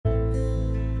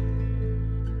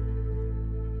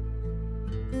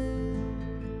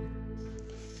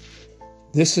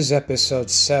This is episode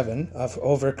 7 of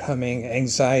Overcoming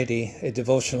Anxiety, a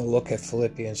devotional look at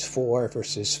Philippians 4,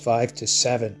 verses 5 to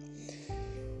 7.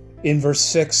 In verse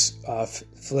 6 of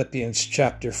Philippians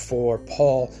chapter 4,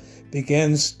 Paul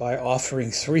begins by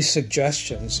offering 3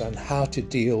 suggestions on how to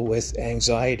deal with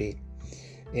anxiety.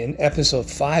 In episode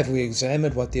 5, we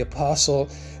examined what the apostle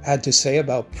had to say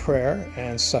about prayer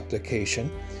and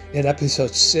supplication. In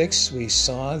episode 6, we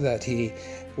saw that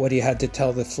what he had to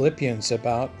tell the Philippians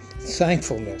about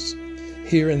thankfulness.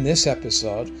 Here in this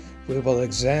episode, we will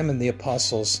examine the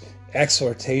apostle's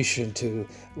exhortation to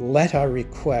let our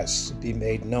requests be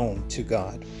made known to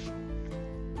God.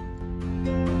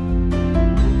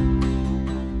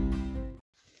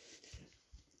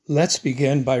 Let's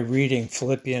begin by reading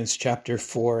Philippians chapter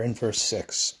 4 and verse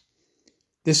 6.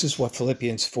 This is what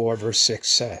Philippians 4 verse 6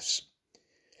 says.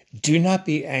 Do not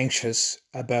be anxious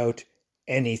about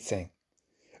anything,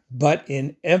 but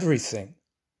in everything,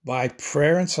 by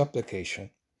prayer and supplication,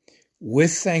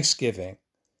 with thanksgiving,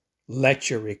 let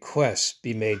your requests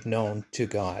be made known to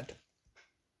God.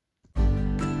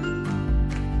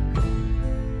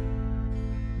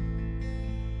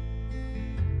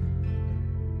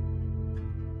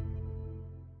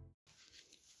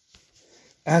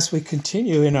 As we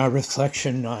continue in our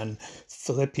reflection on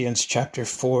Philippians chapter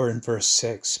 4 and verse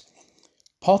 6,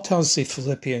 Paul tells the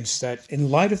Philippians that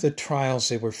in light of the trials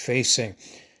they were facing,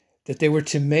 that they were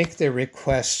to make their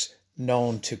requests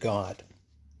known to God.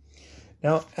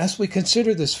 Now, as we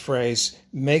consider this phrase,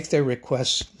 make their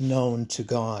requests known to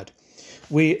God,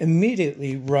 we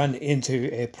immediately run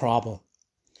into a problem.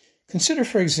 Consider,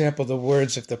 for example, the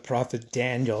words of the prophet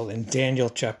Daniel in Daniel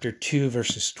chapter 2,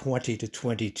 verses 20 to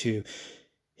 22.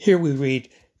 Here we read,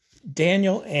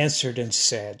 Daniel answered and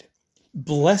said,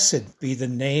 Blessed be the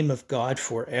name of God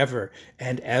forever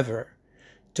and ever,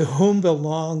 to whom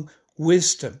belong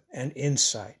wisdom and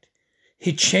insight.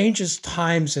 He changes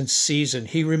times and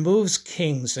seasons. He removes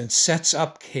kings and sets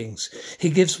up kings. He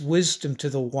gives wisdom to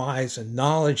the wise and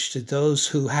knowledge to those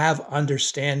who have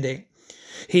understanding.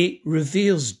 He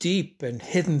reveals deep and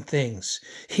hidden things.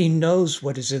 He knows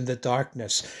what is in the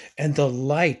darkness, and the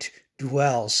light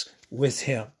dwells with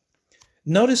him.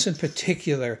 Notice in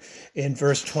particular in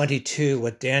verse 22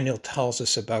 what Daniel tells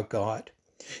us about God.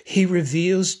 He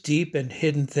reveals deep and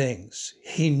hidden things.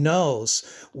 He knows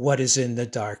what is in the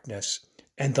darkness,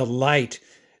 and the light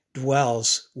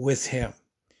dwells with him.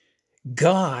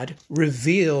 God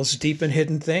reveals deep and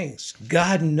hidden things.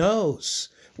 God knows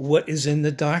what is in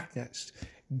the darkness.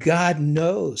 God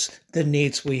knows the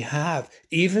needs we have,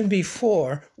 even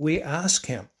before we ask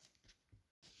him.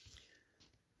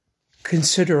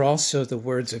 Consider also the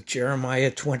words of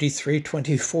Jeremiah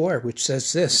 23:24, which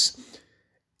says this,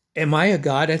 Am I a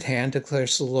God at hand,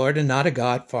 declares the Lord, and not a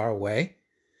God far away?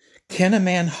 Can a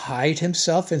man hide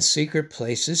himself in secret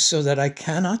places so that I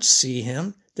cannot see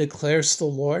him, declares the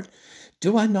Lord?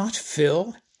 Do I not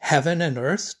fill heaven and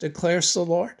earth, declares the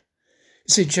Lord?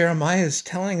 See, Jeremiah is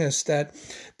telling us that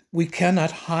we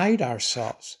cannot hide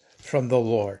ourselves from the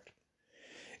Lord.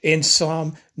 In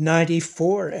Psalm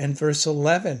 94 and verse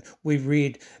 11, we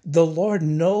read, The Lord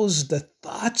knows the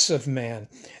thoughts of man,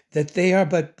 that they are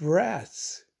but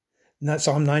breath. Not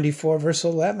Psalm 94, verse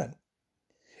 11.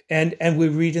 And we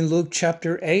read in Luke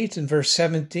chapter 8 and verse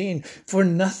 17, For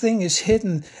nothing is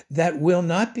hidden that will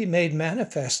not be made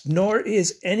manifest, nor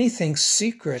is anything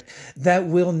secret that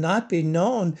will not be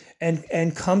known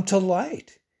and come to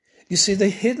light. You see, the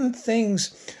hidden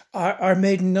things are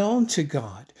made known to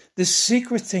God. The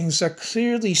secret things are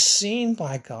clearly seen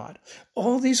by God.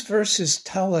 All these verses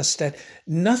tell us that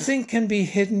nothing can be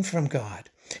hidden from God.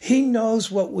 He knows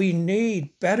what we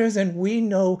need better than we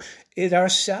know it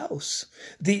ourselves.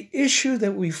 The issue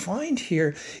that we find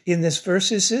here in this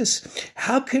verse is this: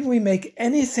 how can we make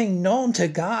anything known to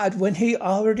God when he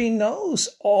already knows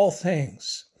all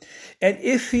things? And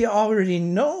if he already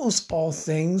knows all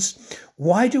things,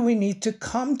 why do we need to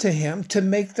come to him to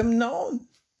make them known?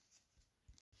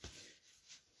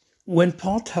 When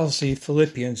Paul tells the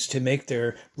Philippians to make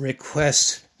their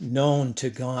requests known to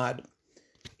God,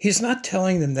 he's not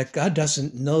telling them that God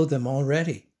doesn't know them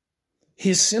already.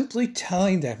 He's simply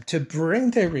telling them to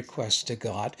bring their requests to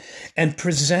God and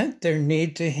present their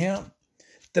need to him.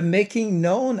 The making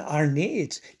known our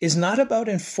needs is not about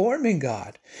informing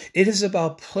God. It is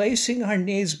about placing our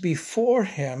needs before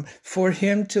him for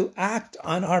him to act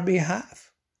on our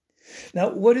behalf. Now,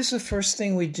 what is the first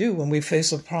thing we do when we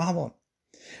face a problem?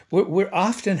 We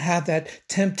often have that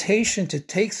temptation to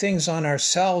take things on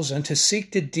ourselves and to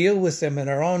seek to deal with them in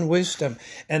our own wisdom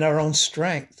and our own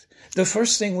strength. The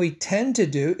first thing we tend to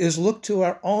do is look to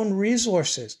our own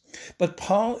resources. But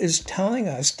Paul is telling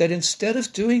us that instead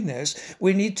of doing this,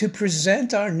 we need to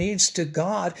present our needs to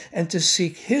God and to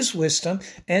seek his wisdom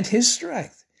and his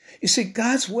strength. You see,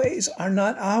 God's ways are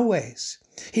not our ways.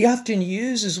 He often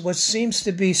uses what seems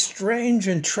to be strange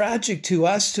and tragic to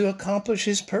us to accomplish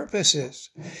his purposes.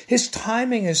 His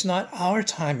timing is not our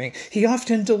timing. He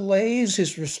often delays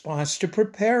his response to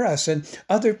prepare us and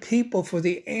other people for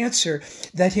the answer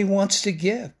that he wants to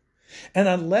give. And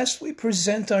unless we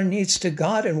present our needs to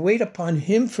God and wait upon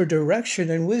him for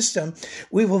direction and wisdom,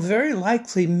 we will very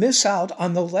likely miss out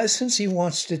on the lessons he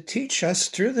wants to teach us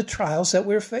through the trials that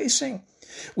we're facing.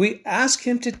 We ask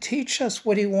him to teach us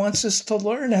what he wants us to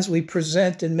learn as we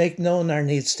present and make known our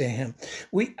needs to him.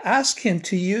 We ask him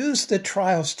to use the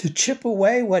trials to chip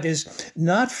away what is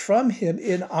not from him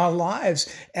in our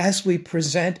lives as we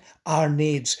present our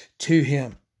needs to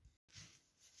him.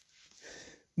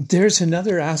 There's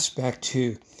another aspect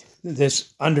to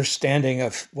this understanding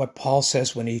of what Paul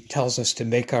says when he tells us to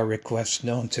make our requests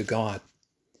known to God.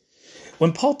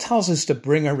 When Paul tells us to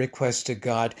bring our requests to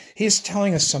God, he is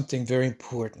telling us something very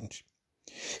important.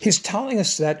 He's telling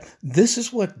us that this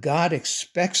is what God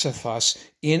expects of us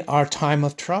in our time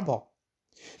of trouble.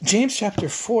 James chapter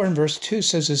 4 and verse 2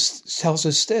 tells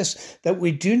us this, that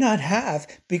we do not have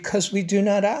because we do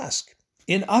not ask.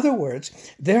 In other words,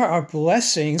 there are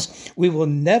blessings we will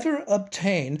never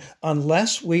obtain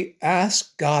unless we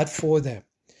ask God for them.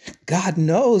 God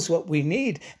knows what we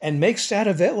need and makes that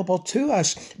available to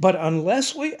us, but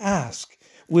unless we ask,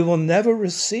 we will never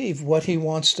receive what he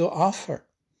wants to offer.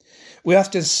 We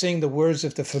often sing the words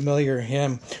of the familiar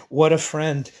hymn, "What a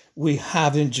Friend We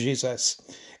Have in Jesus."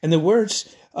 And the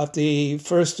words of the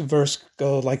first verse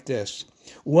go like this: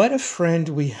 "What a friend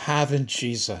we have in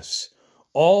Jesus,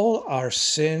 all our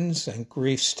sins and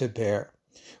griefs to bear.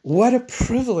 What a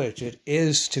privilege it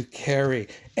is to carry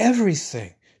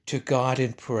everything to God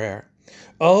in prayer.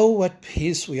 Oh, what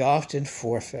peace we often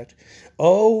forfeit.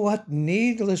 Oh, what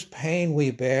needless pain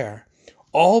we bear.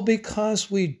 All because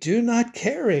we do not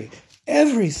carry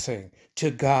everything to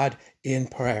God in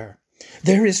prayer.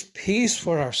 There is peace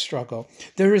for our struggle.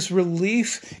 There is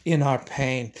relief in our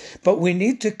pain. But we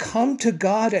need to come to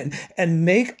God and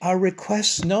make our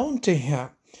requests known to him.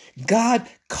 God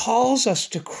calls us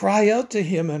to cry out to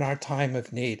him in our time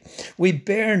of need. We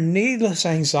bear needless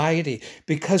anxiety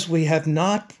because we have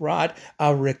not brought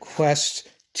our requests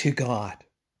to God.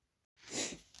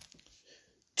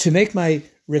 To make my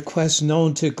requests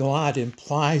known to God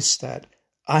implies that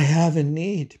I have a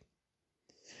need.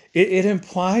 It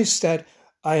implies that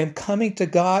I am coming to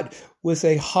God with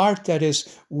a heart that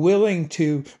is willing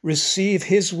to receive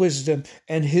his wisdom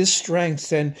and his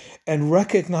strength, and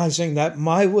recognizing that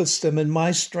my wisdom and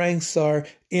my strength are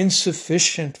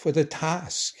insufficient for the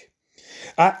task.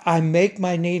 I make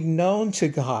my need known to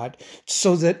God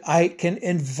so that I can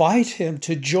invite him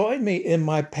to join me in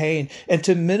my pain and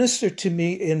to minister to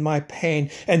me in my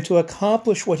pain and to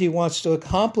accomplish what he wants to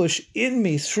accomplish in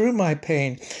me through my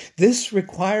pain. This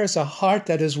requires a heart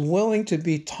that is willing to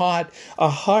be taught, a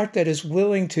heart that is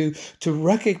willing to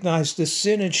recognize the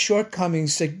sin and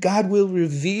shortcomings that God will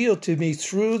reveal to me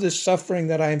through the suffering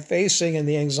that I am facing and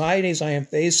the anxieties I am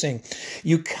facing.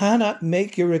 You cannot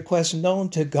make your request known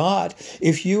to God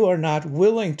if you are not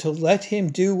willing to let him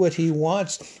do what he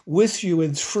wants with you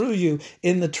and through you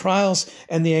in the trials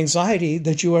and the anxiety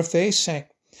that you are facing.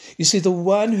 You see, the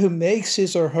one who makes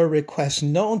his or her request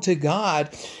known to God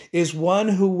is one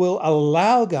who will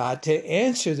allow God to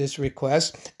answer this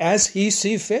request as he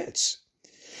sees fit.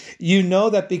 You know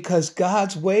that because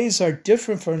God's ways are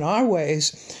different from our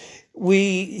ways,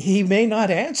 he may not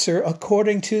answer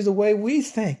according to the way we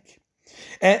think.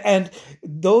 And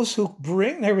those who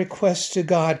bring their requests to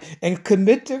God and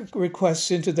commit their requests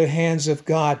into the hands of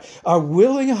God are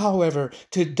willing, however,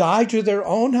 to die to their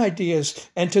own ideas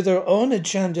and to their own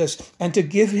agendas and to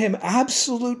give him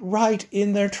absolute right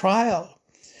in their trial.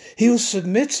 He who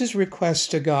submits his requests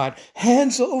to God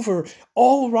hands over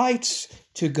all rights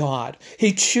to God.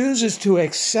 He chooses to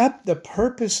accept the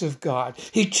purpose of God.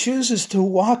 He chooses to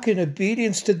walk in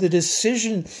obedience to the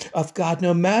decision of God,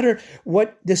 no matter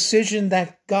what decision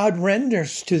that God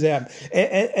renders to them.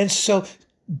 And so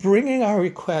bringing our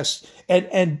requests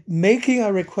and making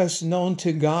our requests known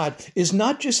to God is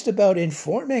not just about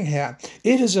informing him.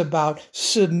 It is about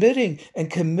submitting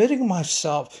and committing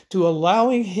myself to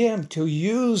allowing him to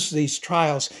use these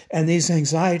trials and these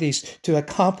anxieties to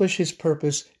accomplish his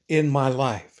purpose in my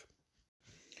life.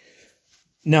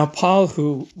 Now, Paul,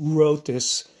 who wrote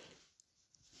this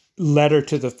letter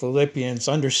to the Philippians,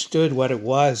 understood what it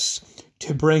was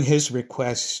to bring his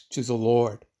requests to the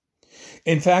Lord.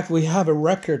 In fact, we have a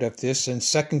record of this in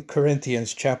 2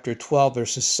 Corinthians chapter 12,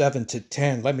 verses 7 to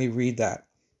 10. Let me read that.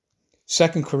 2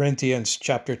 Corinthians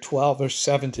chapter 12, verse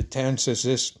 7 to 10 says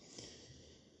this: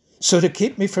 "So to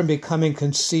keep me from becoming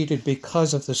conceited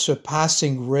because of the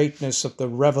surpassing greatness of the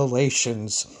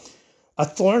revelations, a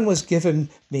thorn was given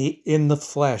me in the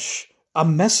flesh, a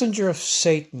messenger of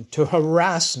Satan to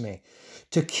harass me,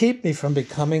 to keep me from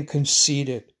becoming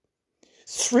conceited.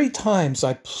 3 times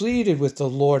I pleaded with the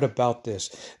Lord about this,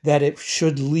 that it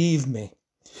should leave me.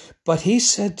 But he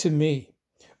said to me,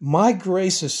 'My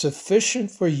grace is sufficient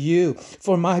for you,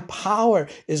 for my power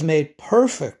is made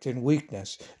perfect in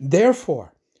weakness.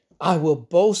 Therefore, I will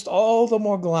boast all the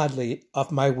more gladly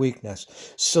of my weakness,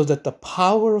 so that the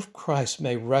power of Christ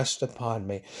may rest upon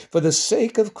me. For the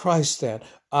sake of Christ, then,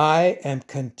 I am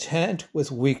content with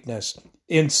weakness,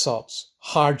 insults,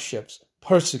 hardships,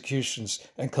 persecutions,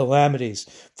 and calamities.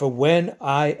 For when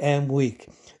I am weak,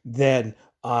 then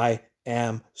I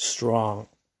am strong.'"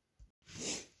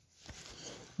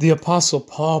 The Apostle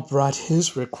Paul brought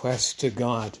his request to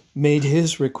God, made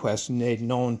his request made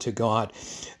known to God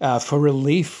for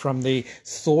relief from the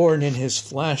thorn in his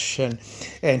flesh.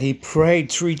 And he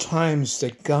prayed 3 times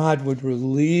that God would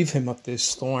relieve him of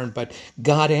this thorn. But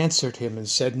God answered him and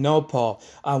said, "No, Paul,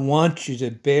 I want you to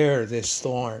bear this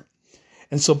thorn."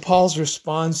 And so Paul's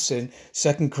response in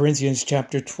 2 Corinthians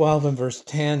chapter 12 and verse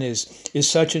 10 is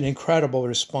such an incredible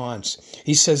response.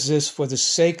 He says this: "For the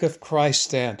sake of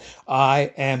Christ, then,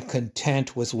 I am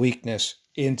content with weakness,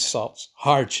 insults,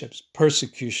 hardships,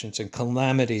 persecutions, and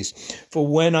calamities. For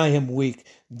when I am weak,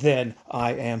 then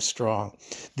I am strong."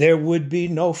 There would be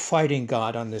no fighting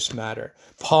God on this matter.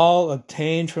 Paul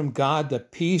obtained from God the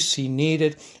peace he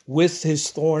needed with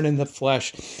his thorn in the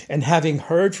flesh. And having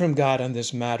heard from God on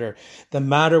this matter, the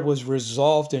matter was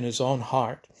resolved in his own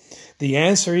heart. The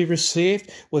answer he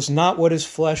received was not what his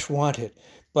flesh wanted,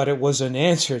 but it was an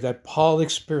answer that Paul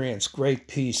experienced great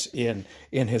peace in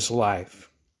his life.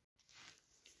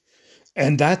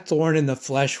 And that thorn in the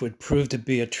flesh would prove to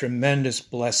be a tremendous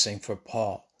blessing for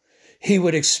Paul. He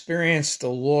would experience the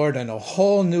Lord on a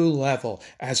whole new level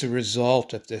as a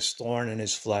result of this thorn in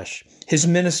his flesh. His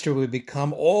ministry would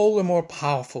become all the more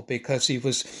powerful because he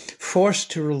was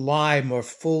forced to rely more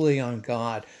fully on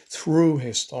God through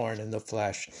his thorn in the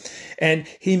flesh. And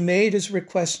he made his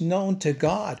request known to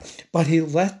God, but he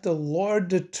let the Lord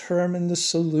determine the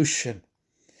solution.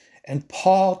 And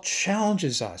Paul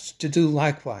challenges us to do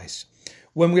likewise.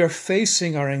 When we are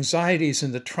facing our anxieties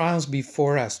and the trials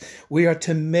before us, we are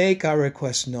to make our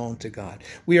requests known to God.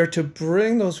 We are to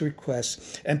bring those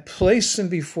requests and place them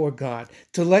before God,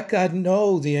 to let God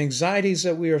know the anxieties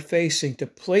that we are facing, to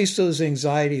place those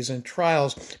anxieties and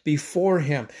trials before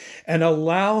Him and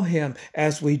allow Him,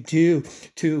 as we do,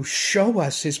 to show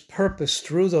us His purpose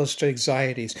through those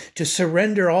anxieties, to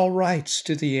surrender all rights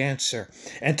to the answer,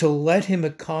 and to let Him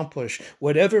accomplish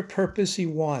whatever purpose He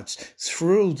wants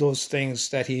through those things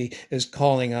that He is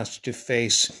calling us to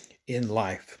face in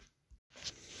life.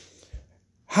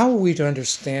 How are we to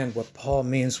understand what Paul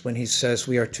means when he says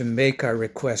we are to make our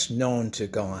requests known to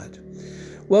God?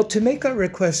 Well, to make our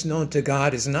requests known to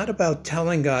God is not about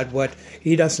telling God what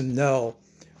He doesn't know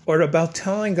or about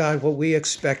telling God what we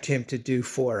expect Him to do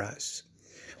for us.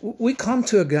 We come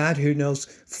to a God who knows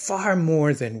far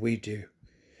more than we do.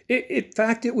 In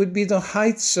fact, it would be the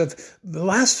heights of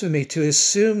blasphemy to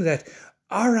assume that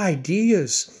our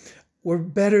ideas were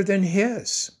better than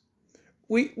His.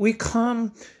 We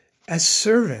come as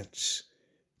servants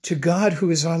to God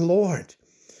who is our Lord.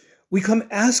 We come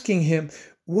asking Him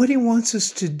what He wants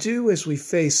us to do as we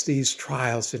face these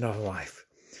trials in our life.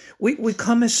 We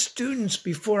come as students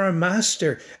before our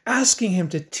Master, asking Him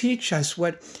to teach us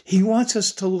what He wants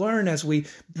us to learn as we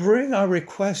bring our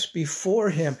requests before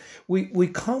Him. We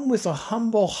come with a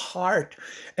humble heart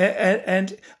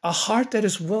and a heart that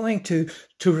is willing to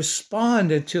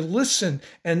respond and to listen.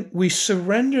 And we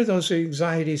surrender those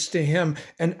anxieties to Him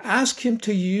and ask Him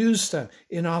to use them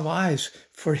in our lives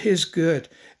for His good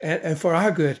and for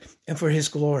our good and for His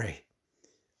glory.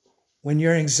 When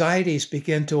your anxieties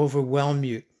begin to overwhelm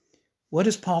you, what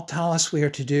does Paul tell us we are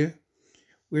to do?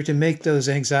 We're to make those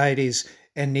anxieties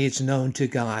and needs known to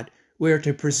God. We're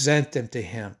to present them to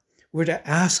Him. We're to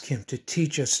ask Him to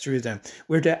teach us through them.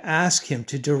 We're to ask Him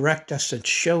to direct us and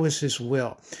show us His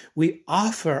will. We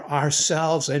offer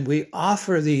ourselves and we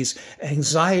offer these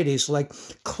anxieties like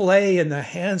clay in the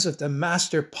hands of the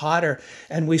master potter,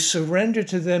 and we surrender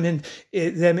to them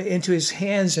into His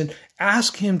hands and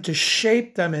ask him to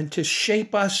shape them and to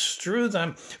shape us through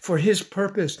them for his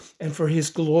purpose and for his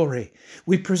glory.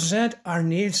 We present our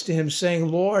needs to him saying,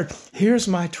 Lord, here's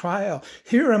my trial.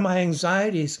 Here are my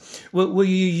anxieties. Will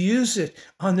you use it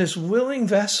on this willing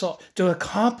vessel to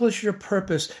accomplish your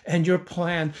purpose and your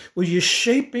plan? Will you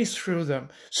shape me through them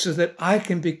so that I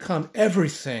can become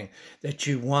everything that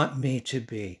you want me to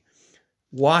be?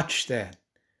 Watch then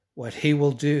what he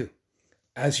will do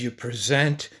as you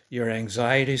present your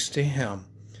anxieties to him,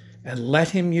 and let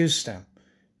him use them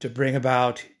to bring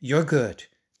about your good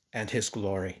and his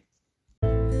glory.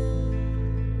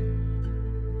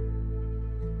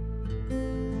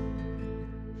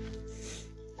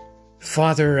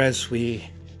 Father, as we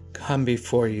come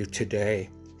before you today,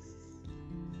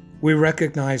 we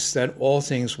recognize that all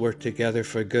things work together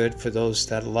for good for those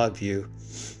that love you.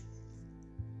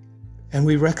 And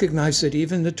we recognize that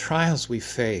even the trials we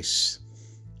face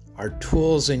are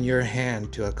tools in your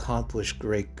hand to accomplish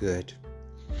great good.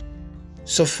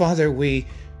 So, Father, we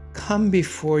come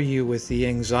before you with the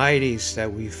anxieties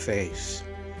that we face.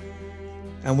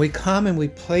 And we come and we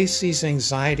place these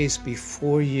anxieties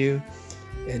before you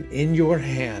and in your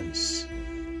hands.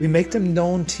 We make them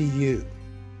known to you.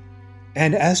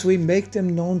 And as we make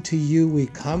them known to you, we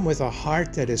come with a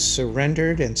heart that is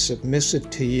surrendered and submissive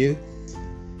to you.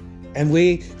 And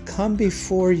we come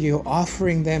before you,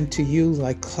 offering them to you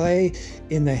like clay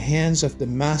in the hands of the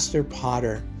master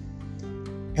potter.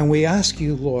 And we ask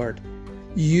you, Lord,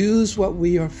 use what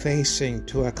we are facing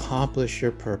to accomplish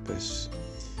your purpose.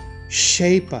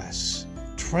 Shape us,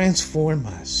 transform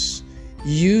us,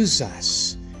 use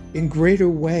us in greater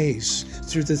ways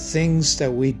through the things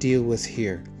that we deal with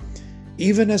here.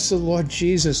 Even as the Lord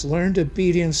Jesus learned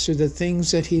obedience through the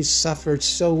things that he suffered,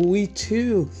 so we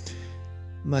too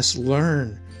must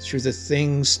learn through the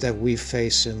things that we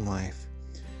face in life.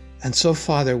 And so,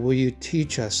 Father, will you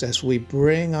teach us as we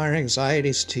bring our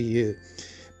anxieties to you?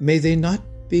 May they not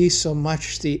be so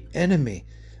much the enemy,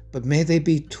 but may they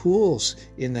be tools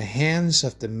in the hands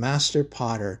of the master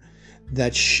potter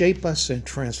that shape us and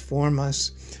transform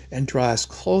us and draw us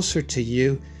closer to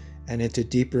you and into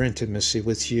deeper intimacy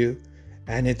with you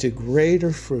and into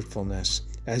greater fruitfulness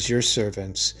as your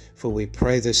servants. For we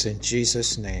pray this in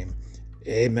Jesus' name.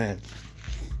 Amen.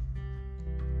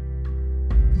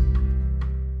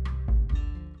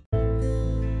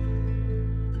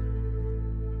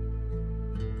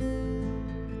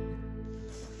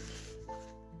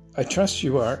 I trust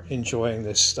you are enjoying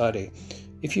this study.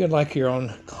 If you'd like your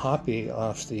own copy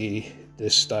of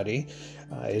this study,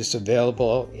 it's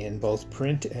available in both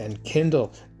print and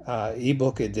Kindle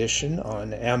ebook edition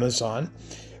on Amazon.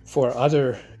 For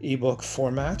other ebook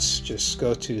formats, just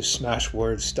go to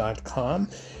smashwords.com.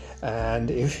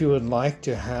 And if you would like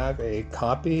to have a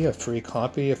free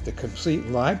copy of the complete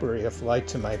library of Light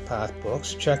to My Path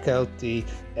books, check out the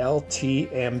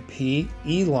LTMP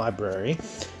e-library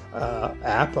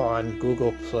app on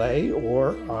Google Play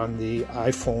or on the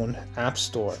iPhone App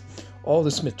Store. All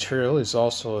this material is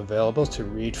also available to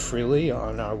read freely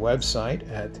on our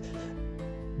website at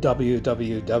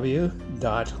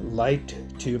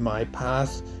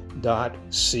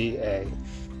www.lighttomypath.ca.